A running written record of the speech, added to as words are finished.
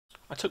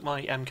I took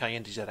my MK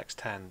Indy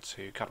ZX10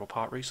 to Cadwell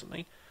Park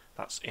recently.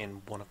 That's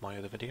in one of my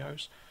other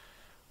videos.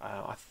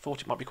 I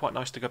thought it might be quite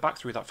nice to go back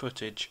through that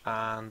footage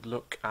and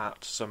look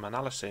at some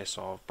analysis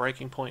of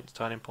braking points,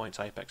 turning points,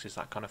 apexes,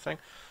 that kind of thing.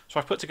 So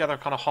I've put together a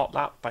kind of hot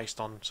lap based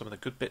on some of the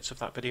good bits of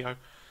that video,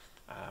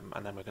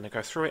 and then we're going to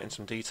go through it in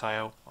some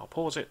detail. I'll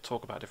pause it,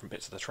 talk about different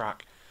bits of the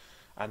track,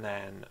 and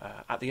then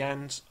at the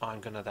end I'm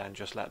going to then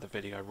just let the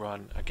video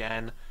run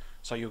again,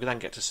 so you'll then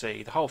get to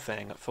see the whole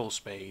thing at full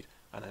speed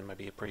and then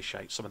maybe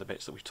appreciate some of the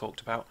bits that we've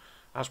talked about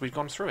as we've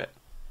gone through it.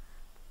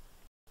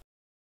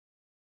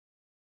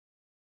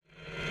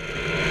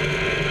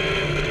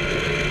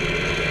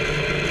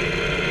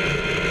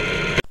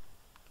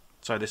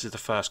 So this is the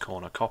first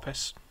corner,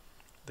 Coppice.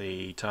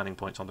 The turning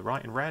point's on the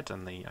right in red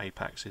and the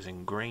apex is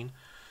in green.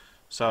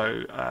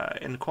 So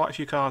in quite a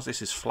few cars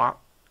this is flat,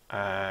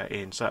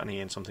 certainly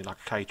in something like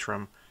a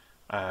Caterham.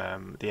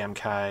 The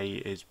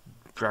MK is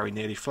very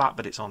nearly flat,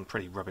 but it's on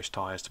pretty rubbish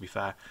tyres, to be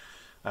fair.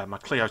 My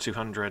Clio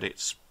 200,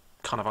 it's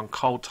kind of on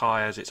cold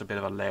tyres, it's a bit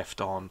of a lift.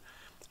 On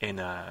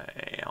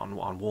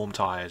warm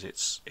tyres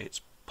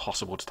it's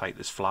possible to take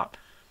this flat.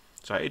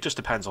 So it just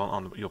depends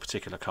on your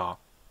particular car.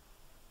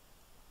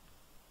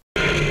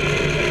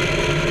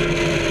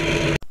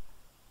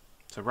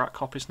 So we're at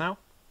Coppice now.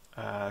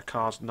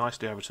 Car's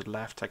nicely over to the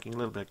left, taking a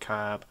little bit of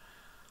curb.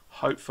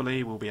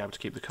 Hopefully we'll be able to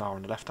keep the car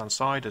on the left hand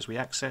side as we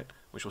exit,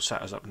 which will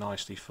set us up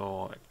nicely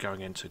for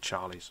going into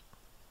Charlie's.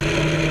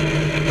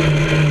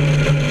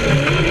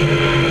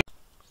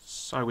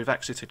 So we've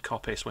exited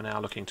Coppice, we're now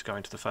looking to go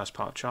into the first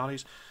part of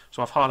Charlie's.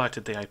 So I've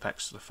highlighted the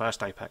apex, the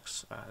first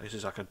apex. This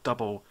is like a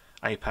double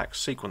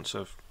apex sequence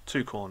of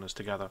two corners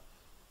together.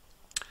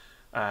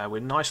 We're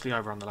nicely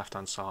over on the left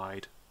hand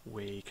side.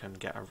 We can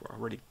get a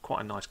really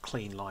quite a nice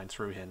clean line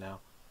through here now.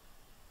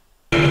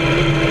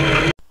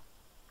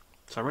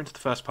 So we're into the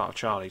first part of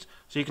Charlie's.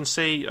 So you can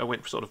see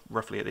we're sort of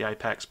roughly at the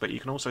apex, but you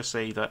can also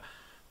see that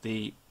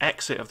the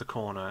exit of the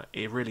corner,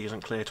 it really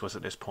isn't clear to us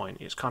at this point.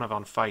 It's kind of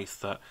on faith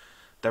that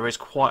there is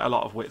quite a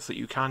lot of width that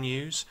you can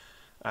use.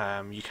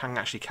 You can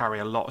actually carry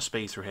a lot of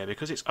speed through here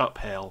because it's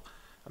uphill,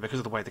 and because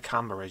of the way the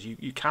camber is,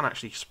 you can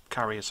actually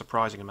carry a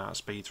surprising amount of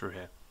speed through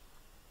here.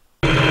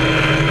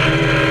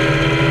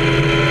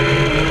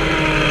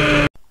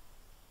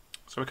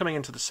 So we're coming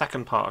into the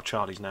second part of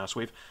Charlie's now.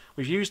 So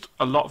we've used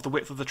a lot of the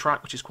width of the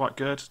track, which is quite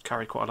good.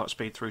 Carried quite a lot of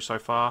speed through so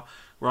far.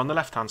 We're on the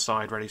left-hand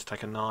side, ready to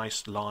take a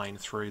nice line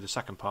through the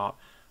second part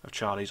of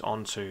Charlie's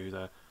onto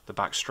the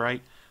back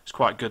straight. It's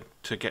quite good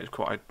to get a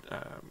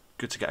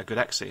good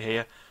exit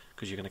here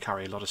because you're going to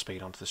carry a lot of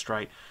speed onto the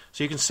straight.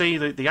 So you can see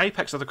the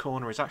apex of the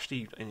corner is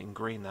actually in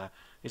green there.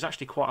 Is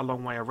actually quite a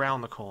long way around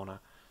the corner.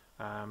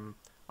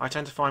 I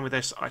tend to find with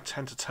this, I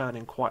tend to turn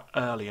in quite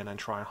early and then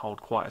try and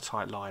hold quite a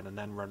tight line and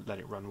then let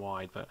it run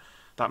wide, but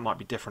that might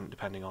be different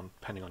depending on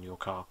your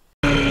car.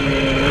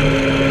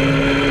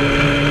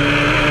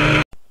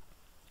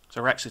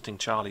 So we're exiting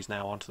Charlie's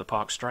now onto the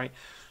Park Straight.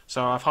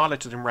 So I've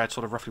highlighted in red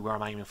sort of roughly where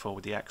I'm aiming for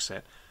with the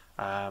exit.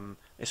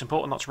 It's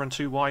important not to run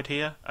too wide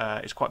here.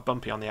 It's quite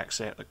bumpy on the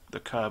exit. The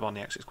curb on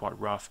the exit is quite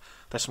rough.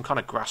 There's some kind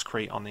of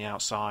grasscrete on the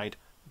outside.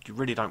 You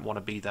really don't want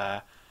to be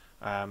there.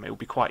 It would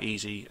be quite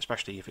easy,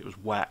 especially if it was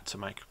wet, to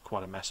make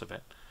quite a mess of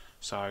it.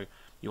 So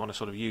you want to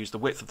sort of use the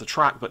width of the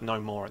track, but no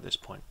more at this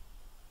point.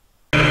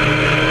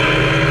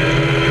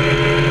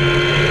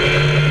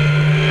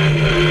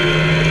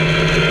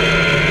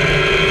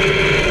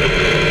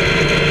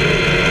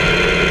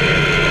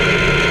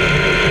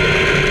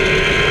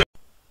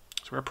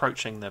 So we're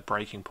approaching the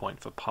braking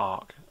point for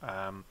Park.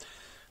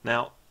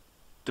 Now,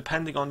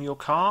 depending on your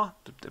car,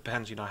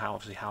 depends,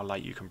 obviously how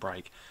late you can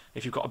brake.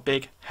 If you've got a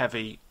big,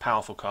 heavy,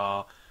 powerful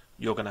car,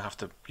 you're going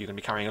to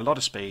be carrying a lot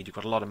of speed. You've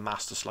got a lot of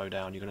mass to slow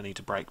down. You're going to need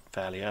to brake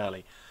fairly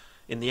early.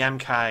 In the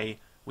MK,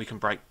 we can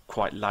brake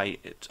quite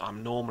late.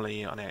 I'm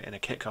normally in a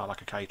kit car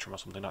like a Caterham or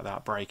something like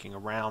that, braking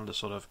around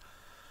the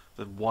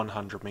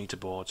 100 meter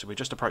board. So we're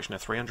just approaching a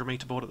 300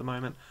 meter board at the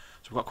moment.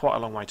 So we've got quite a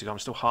long way to go. I'm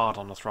still hard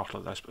on the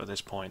throttle at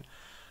this point.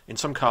 In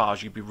some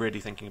cars, you'd be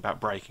really thinking about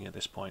braking at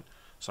this point.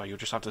 So you'll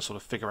just have to sort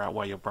of figure out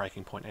where your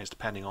braking point is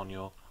depending on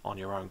your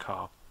own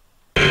car.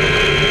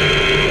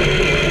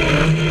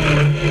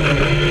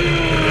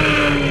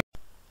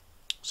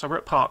 So we're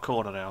at Park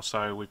Corner now.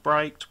 So we've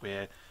braked.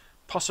 We're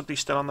possibly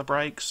still on the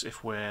brakes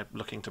if we're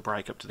looking to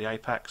brake up to the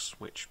apex,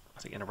 which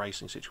I think in a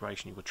racing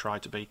situation you would try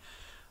to be.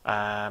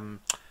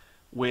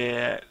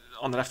 We're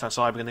on the left hand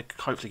side. We're going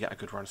to hopefully get a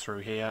good run through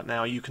here.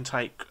 Now you can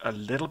take a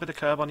little bit of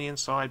curb on the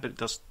inside, but it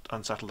does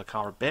unsettle the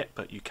car a bit,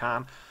 but you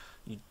can.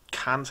 You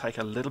can take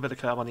a little bit of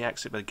curb on the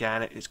exit, but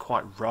again, it's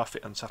quite rough.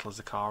 It unsettles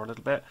the car a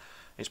little bit.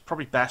 It's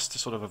probably best to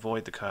sort of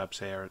avoid the curbs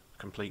here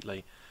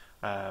completely.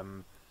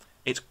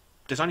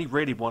 There's only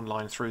really one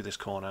line through this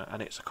corner,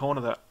 and it's a corner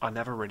that I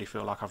never really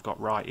feel like I've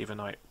got right, even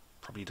though it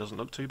probably doesn't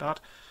look too bad.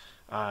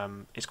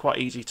 It's quite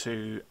easy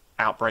to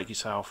outbrake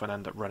yourself and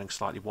end up running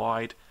slightly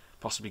wide,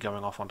 possibly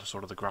going off onto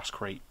sort of the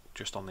grasscrete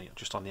just on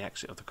the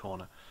exit of the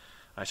corner.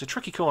 It's a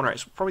tricky corner.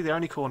 It's probably the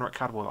only corner at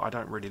Cadwell that I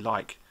don't really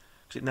like,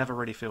 because it never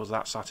really feels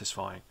that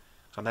satisfying.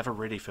 So I never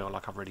really feel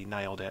like I've really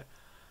nailed it.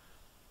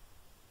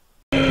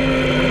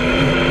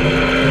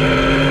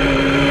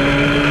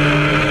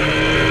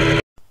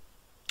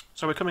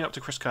 coming up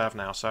to Chris Curve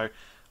now, so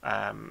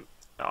I'm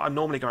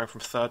normally going from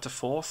third to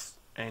fourth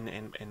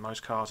in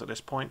most cars at this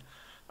point.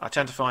 I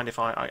tend to find if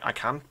I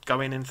can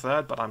go in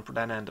third, but I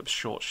end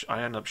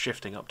up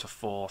shifting up to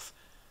fourth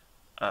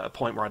at a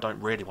point where I don't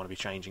really want to be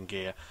changing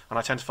gear. And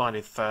I tend to find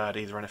in third,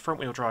 either in a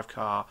front-wheel drive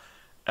car,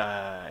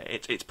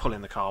 it's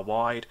pulling the car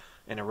wide.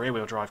 In a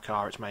rear-wheel drive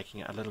car, it's making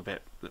it a little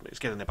bit, it's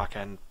getting the back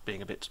end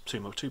being a bit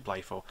too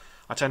playful.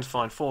 I tend to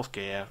find fourth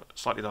gear,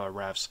 slightly lower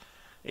revs.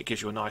 It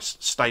gives you a nice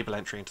stable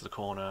entry into the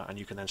corner, and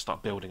you can then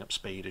start building up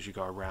speed as you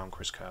go around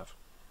Chris Curve.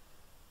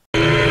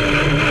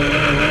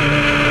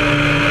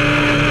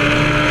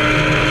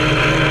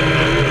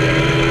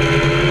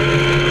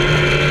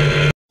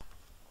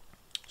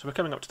 So we're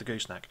coming up to the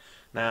gooseneck.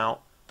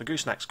 Now, the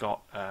gooseneck's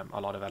got a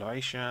lot of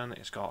elevation,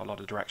 it's got a lot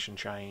of direction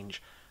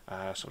change,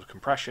 sort of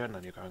compression,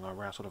 and you're going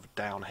around sort of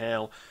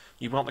downhill.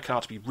 You want the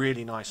car to be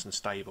really nice and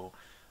stable.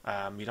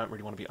 You don't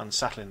really want to be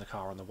unsettling the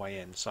car on the way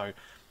in. So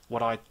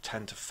what I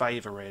tend to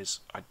favour is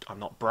I'm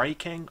not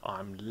braking,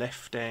 I'm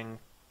lifting,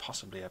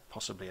 possibly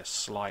a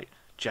slight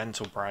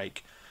gentle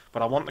brake,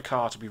 but I want the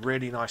car to be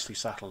really nicely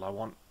settled. I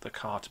want the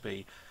car to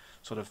be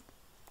sort of,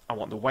 I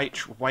want the weight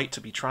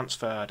to be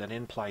transferred and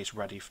in place,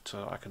 ready to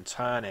I can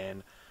turn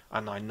in,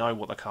 and I know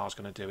what the car's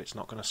going to do. It's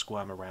not going to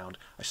squirm around.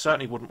 I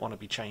certainly wouldn't want to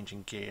be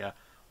changing gear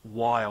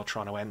while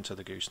trying to enter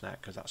the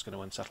gooseneck, because that's going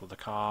to unsettle the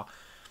car.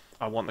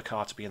 I want the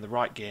car to be in the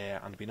right gear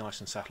and be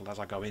nice and settled as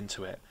I go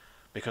into it,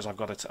 because I've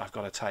got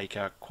to take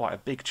quite a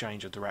big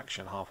change of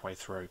direction halfway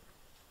through.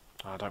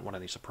 I don't want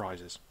any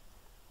surprises.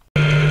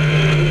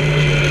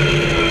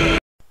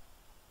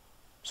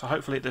 So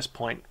hopefully at this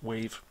point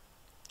we've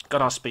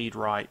got our speed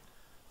right,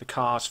 the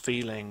car's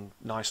feeling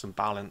nice and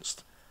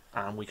balanced,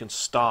 and we can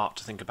start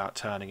to think about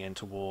turning in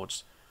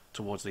towards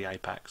the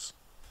apex.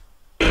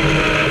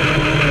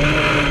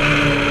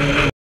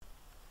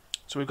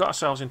 So we've got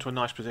ourselves into a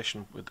nice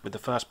position with the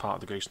first part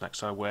of the gooseneck.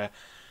 So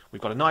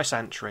we've got a nice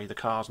entry, the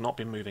car's not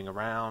been moving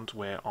around,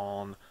 we're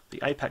on the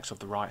apex of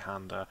the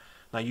right-hander.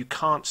 Now you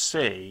can't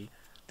see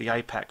the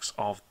apex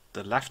of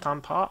the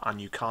left-hand part,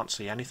 and you can't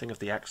see anything of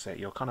the exit.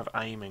 You're kind of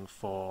aiming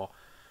for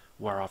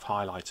where I've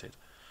highlighted.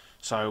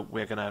 So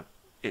we're gonna,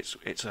 it's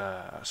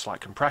a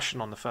slight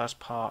compression on the first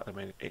part, I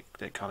mean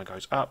it kind of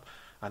goes up,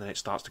 and then it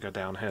starts to go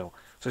downhill.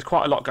 So there's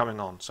quite a lot going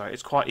on, so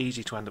it's quite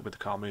easy to end up with the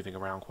car moving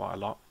around quite a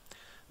lot.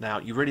 Now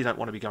you really don't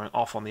want to be going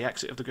off on the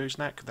exit of the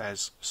gooseneck.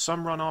 There's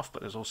some runoff,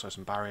 but there's also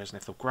some barriers, and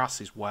if the grass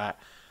is wet,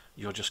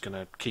 you're just going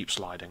to keep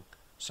sliding.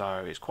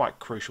 So it's quite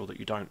crucial that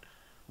you don't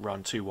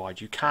run too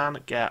wide. You can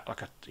get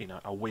like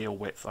a wheel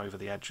width over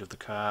the edge of the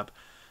curb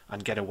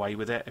and get away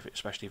with it,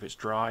 especially if it's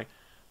dry.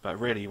 But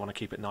really, you want to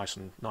keep it nice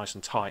and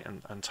tight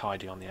and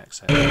tidy on the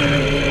exit.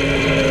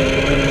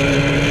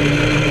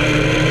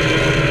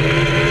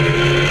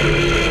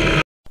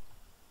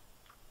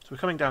 So we're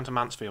coming down to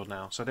Mansfield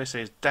now. So this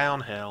is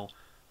downhill,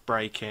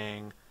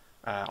 braking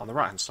on the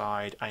right hand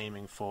side,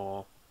 aiming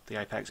for the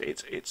apex.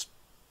 It's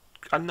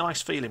a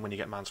nice feeling when you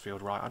get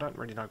Mansfield right. I don't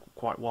really know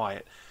quite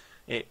why.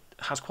 It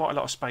has quite a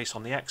lot of space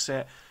on the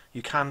exit.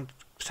 You can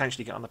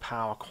potentially get on the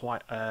power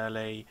quite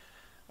early.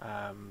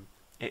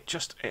 It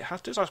just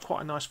has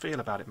quite a nice feel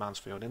about it,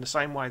 Mansfield, in the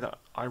same way that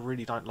I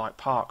really don't like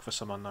Park for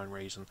some unknown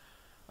reason.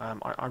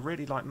 I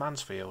really like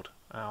Mansfield.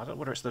 I don't know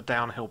whether it's the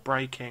downhill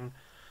braking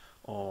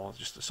or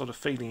just the sort of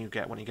feeling you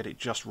get when you get it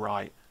just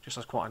right. Just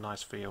has quite a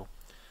nice feel.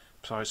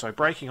 So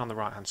braking on the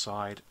right hand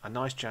side, a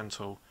nice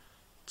gentle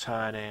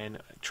turn in,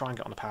 try and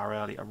get on the power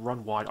early, and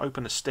run wide,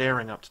 open the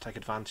steering up to take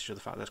advantage of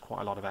the fact that there's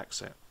quite a lot of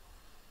exit.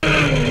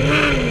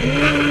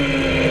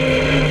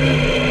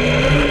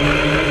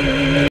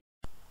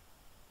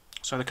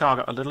 So the car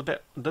got a little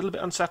bit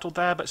unsettled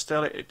there, but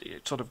still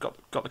it sort of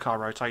got the car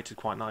rotated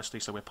quite nicely,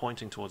 so we're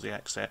pointing towards the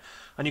exit.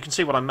 And you can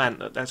see what I meant,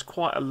 that there's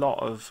quite a lot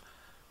of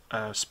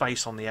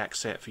space on the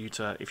exit for you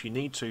to, if you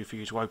need to, for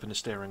you to open the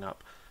steering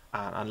up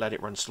and let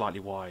it run slightly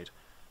wide.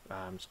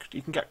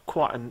 You can get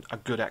quite a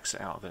good exit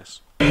out of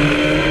this.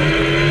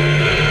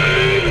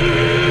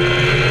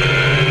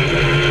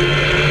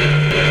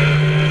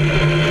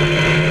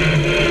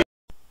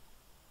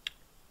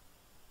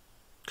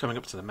 Coming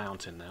up to the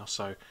mountain now,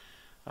 so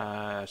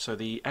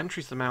the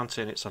entry to the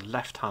mountain, it's a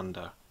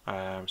left-hander,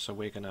 so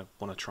we're going to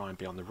want to try and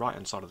be on the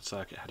right-hand side of the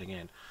circuit heading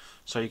in.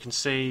 So you can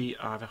see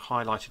I've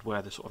highlighted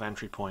where the sort of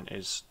entry point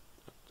is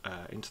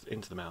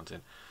into the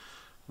mountain,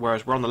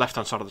 whereas we're on the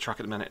left-hand side of the track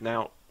at the minute.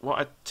 Now, what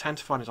I tend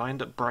to find is I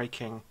end up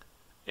braking.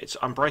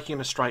 I'm braking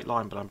in a straight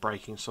line, but I'm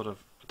braking sort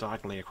of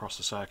diagonally across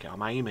the circuit.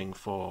 I'm aiming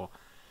for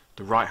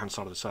the right-hand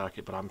side of the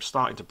circuit, but I'm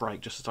starting to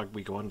brake just as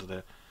we go under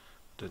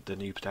the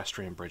new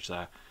pedestrian bridge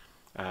there.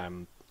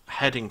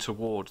 Heading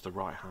towards the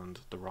right hand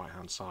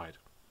side.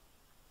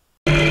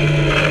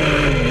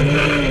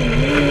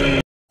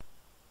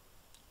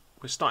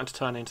 We're starting to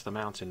turn into the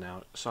mountain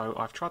now, so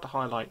I've tried to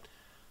highlight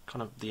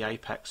kind of the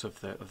apex of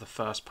the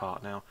first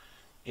part. Now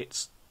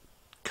it's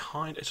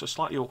a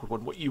slightly awkward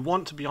one. What you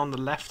want to be on the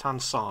left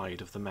hand side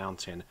of the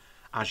mountain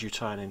as you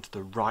turn into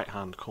the right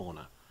hand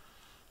corner.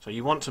 So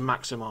you want to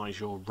maximise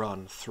your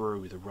run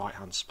through the right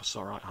hand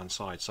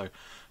side. So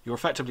you're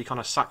effectively kind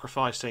of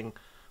sacrificing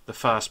the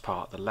first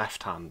part, the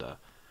left-hander,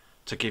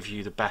 to give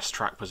you the best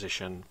track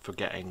position for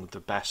getting the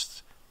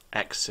best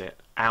exit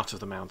out of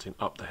the mountain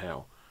up the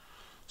hill.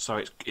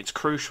 So it's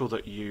crucial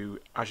that you,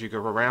 as you go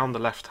around the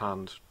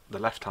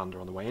left-hander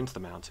on the way into the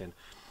mountain,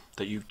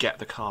 that you get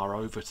the car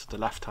over to the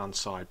left-hand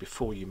side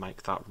before you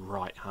make that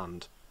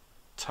right-hand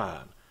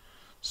turn.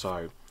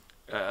 So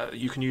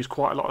you can use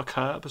quite a lot of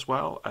curb as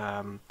well.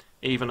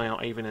 Even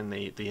in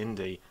the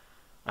Indy,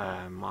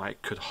 I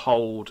could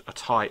hold a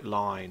tight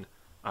line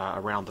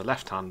around the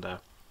left-hander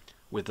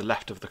with the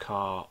left of the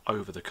car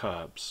over the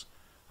curbs,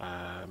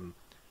 to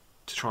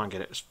try and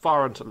get it as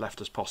far into the left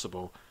as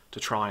possible, to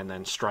try and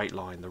then straight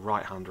line the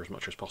right-hander as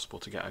much as possible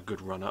to get a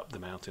good run up the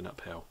mountain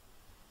uphill.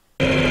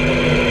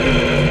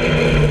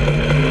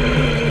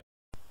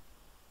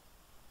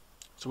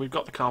 So we've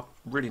got the car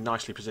really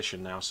nicely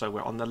positioned now, so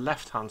we're on the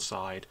left-hand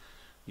side.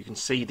 You can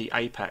see the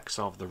apex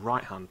of the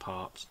right-hand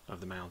part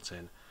of the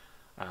mountain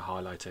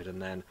highlighted,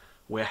 and then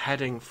we're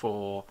heading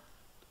for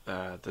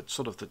the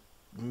sort of the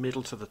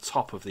middle to the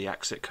top of the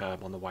exit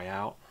curb on the way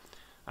out.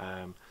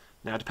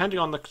 Now, depending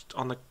on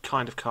the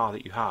kind of car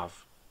that you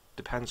have,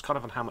 depends kind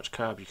of on how much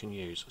curb you can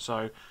use.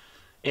 So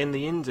in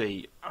the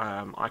Indy,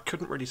 I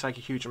couldn't really take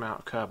a huge amount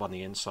of curb on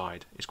the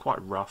inside. It's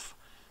quite rough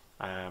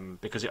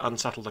because it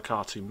unsettled the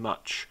car too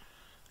much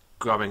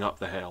going up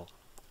the hill.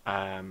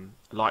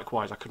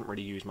 Likewise, I couldn't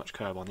really use much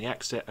curb on the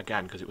exit,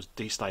 again because it was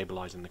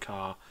destabilising the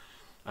car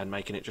and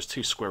making it just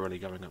too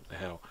squirrely going up the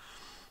hill.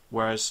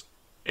 Whereas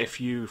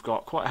if you've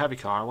got quite a heavy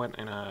car,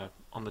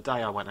 on the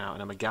day I went out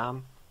in a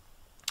Megane,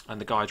 and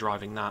the guy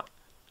driving that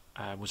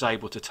was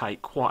able to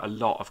take quite a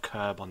lot of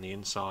curb on the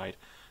inside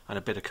and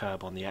a bit of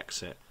curb on the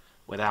exit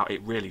without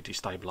it really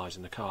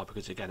destabilising the car,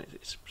 because again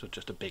it's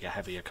just a bigger,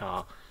 heavier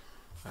car,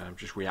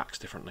 just reacts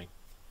differently.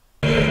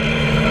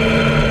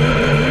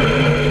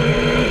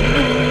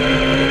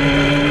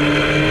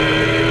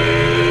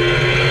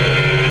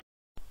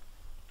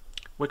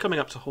 We're coming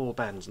up to Hall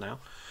Bends now.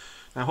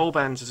 Now Hall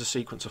Bends is a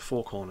sequence of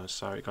 4 corners,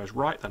 so it goes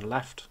right, then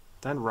left,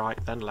 then right,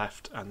 then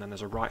left, and then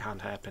there's a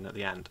right-hand hairpin at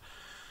the end.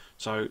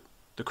 So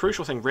the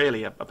crucial thing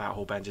really about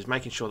Hall Bends is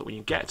making sure that when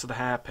you get to the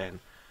hairpin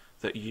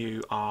that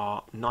you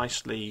are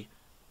nicely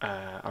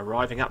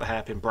arriving at the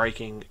hairpin,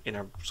 braking in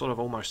a sort of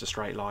almost a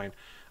straight line,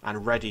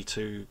 and ready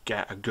to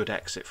get a good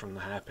exit from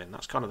the hairpin.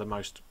 That's kind of the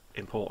most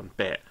important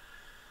bit.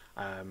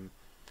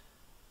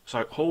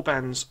 So Hall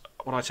Bends,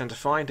 what I tend to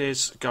find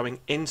is going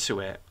into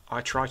it,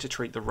 I try to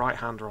treat the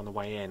right-hander on the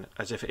way in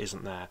as if it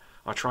isn't there.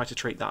 I try to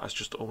treat that as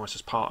just almost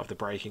as part of the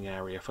braking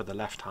area for the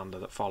left-hander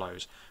that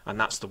follows, and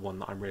that's the one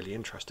that I'm really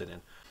interested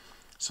in.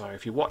 So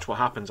if you watch what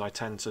happens, I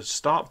tend to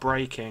start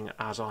braking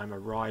as I'm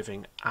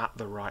arriving at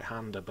the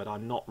right-hander, but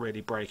I'm not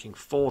really braking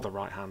for the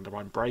right-hander,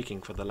 I'm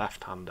braking for the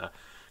left-hander,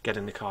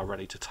 getting the car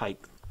ready to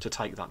take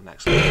that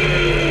next step.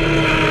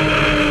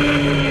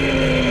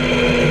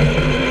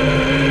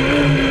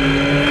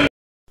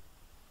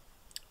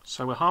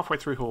 So we're halfway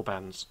through Hall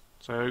Bends.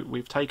 So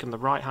we've taken the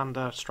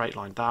right-hander, straight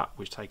lined that,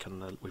 we've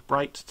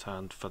braked,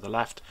 turned for the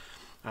left,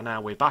 and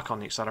now we're back on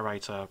the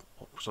accelerator,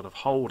 sort of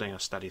holding a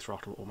steady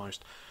throttle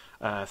almost,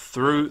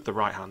 through the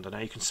right-hander. Now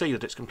you can see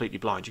that it's completely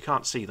blind. You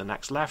can't see the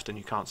next left and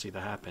you can't see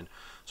the hairpin.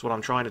 So what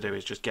I'm trying to do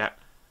is just get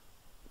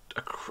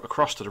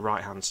across to the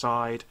right-hand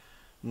side,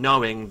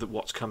 knowing that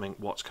what's coming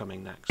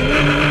next.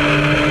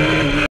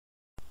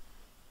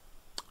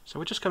 So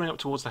we're just coming up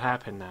towards the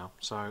hairpin now.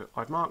 So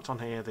I've marked on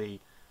here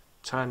the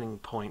turning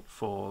point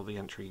for the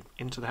entry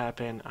into the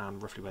hairpin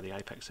and roughly where the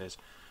apex is. So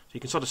you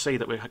can sort of see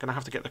that we're going to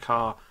have to get the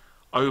car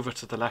over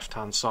to the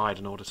left-hand side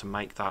in order to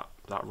make that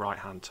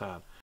right-hand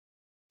turn.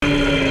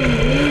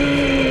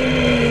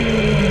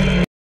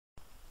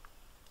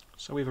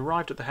 So we've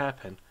arrived at the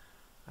hairpin.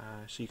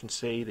 So you can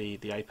see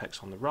the apex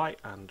on the right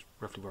and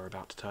roughly where we're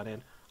about to turn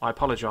in. I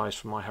apologise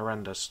for my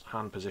horrendous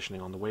hand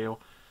positioning on the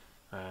wheel.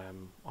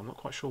 I'm not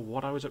quite sure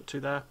what I was up to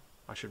there.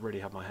 I should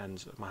really have my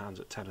hands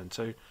at 10 and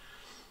 2.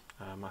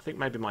 I think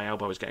maybe my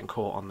elbow was getting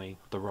caught on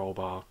the roll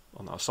bar,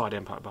 on the side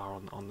impact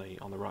bar on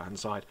the right hand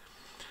side.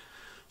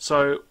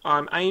 So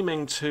I'm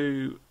aiming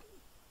to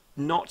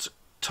not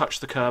touch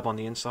the curb on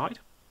the inside.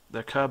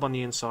 The curb on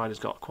the inside has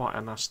got quite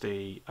a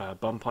nasty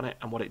bump on it,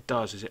 and what it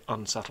does is it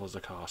unsettles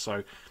the car.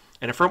 So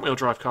in a front wheel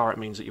drive car it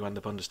means that you end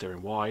up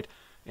understeering wide.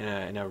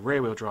 In a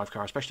rear wheel drive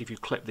car, especially if you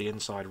clip the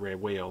inside rear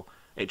wheel,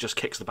 it just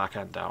kicks the back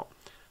end out.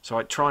 So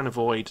I try and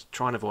avoid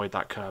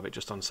that curb. It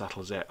just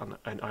unsettles it, and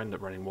I end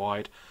up running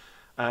wide.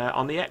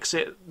 On the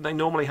exit, they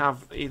normally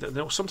have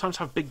they'll sometimes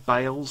have big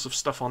bales of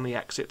stuff on the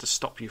exit to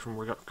stop you from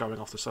going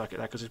off the circuit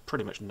there, because there's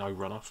pretty much no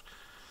runoff.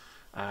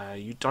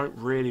 You don't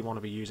really want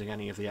to be using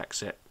any of the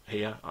exit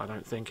here. I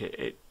don't think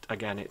it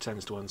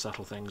tends to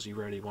unsettle things. You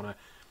really want to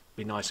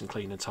be nice and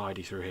clean and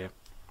tidy through here.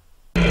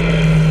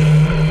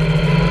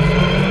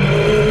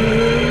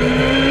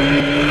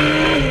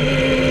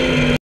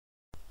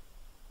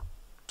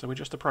 So we're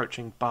just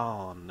approaching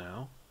Barn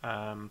now.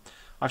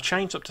 I've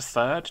changed up to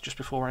third just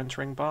before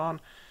entering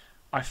Barn.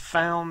 I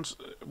found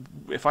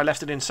if I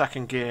left it in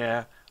second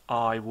gear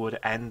I would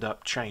end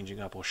up changing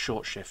up or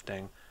short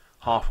shifting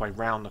halfway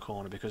round the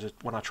corner, because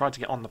when I tried to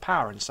get on the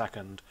power in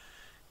second,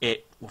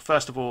 well,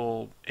 first of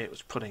all, it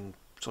was putting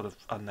sort of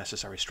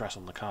unnecessary stress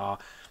on the car,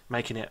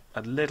 making it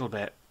a little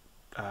bit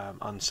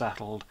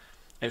unsettled.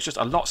 It was just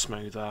a lot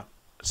smoother,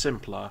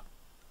 simpler,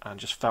 and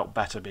just felt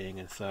better being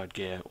in third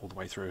gear all the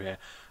way through here.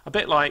 A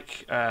bit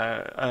like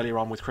earlier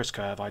on with Chris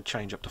Curve, I'd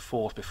change up to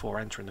fourth before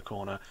entering the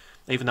corner.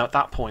 Even though at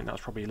that point that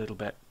was probably a little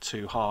bit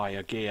too high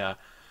a gear,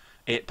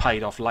 it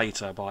paid off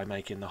later by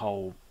making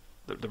the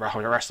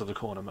rest of the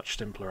corner much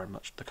simpler and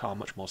the car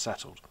much more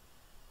settled.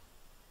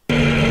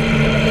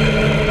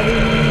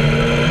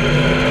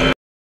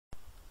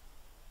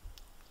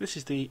 This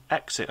is the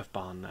exit of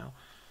Barn now.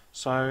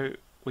 So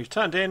we've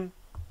turned in,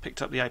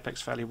 picked up the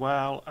apex fairly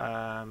well,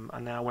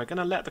 and now we're going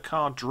to let the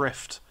car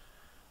drift,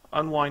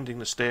 unwinding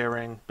the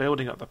steering,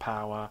 building up the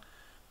power,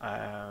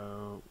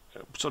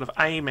 sort of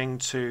aiming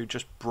to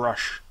just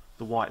brush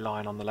the white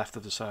line on the left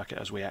of the circuit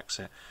as we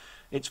exit.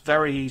 It's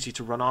very easy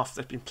to run off.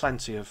 There's been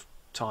plenty of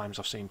times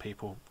I've seen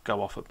people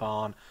go off at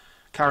Barn,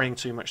 carrying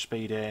too much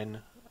speed in,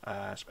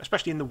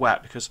 especially in the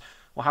wet, because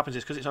what happens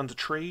is, because it's under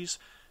trees,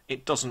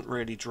 it doesn't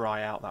really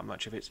dry out that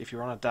much. If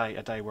you're on a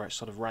day where it's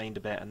sort of rained a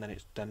bit and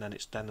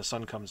then the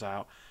sun comes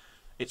out,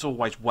 it's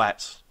always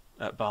wet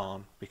at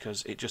Barn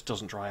because it just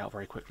doesn't dry out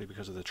very quickly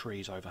because of the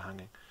trees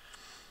overhanging.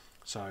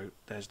 So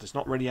there's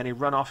not really any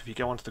runoff. If you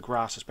go onto the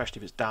grass, especially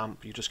if it's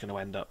damp, you're just going to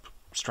end up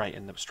straight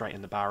in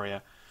the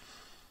barrier.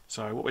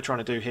 So what we're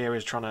trying to do here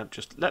is trying to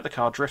just let the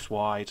car drift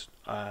wide,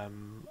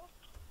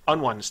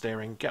 unwind the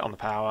steering, get on the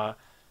power,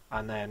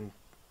 and then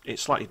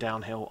it's slightly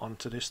downhill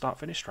onto the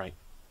start-finish straight.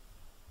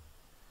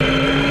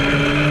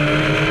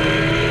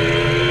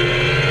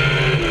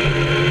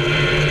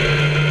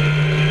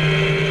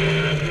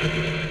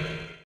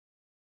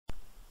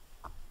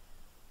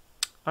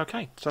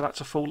 Okay, so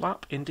that's a full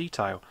lap in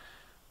detail.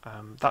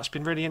 That's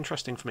been really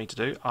interesting for me to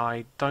do.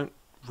 I don't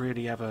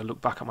really ever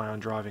look back at my own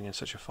driving in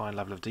such a fine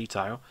level of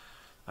detail.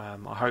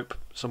 I hope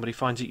somebody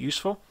finds it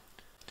useful.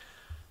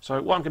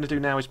 So what I'm going to do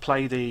now is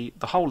play the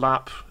whole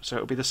lap, so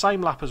it'll be the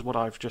same lap as what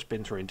I've just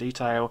been through in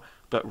detail,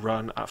 but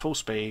run at full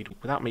speed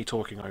without me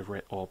talking over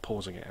it or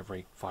pausing it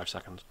every 5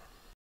 seconds.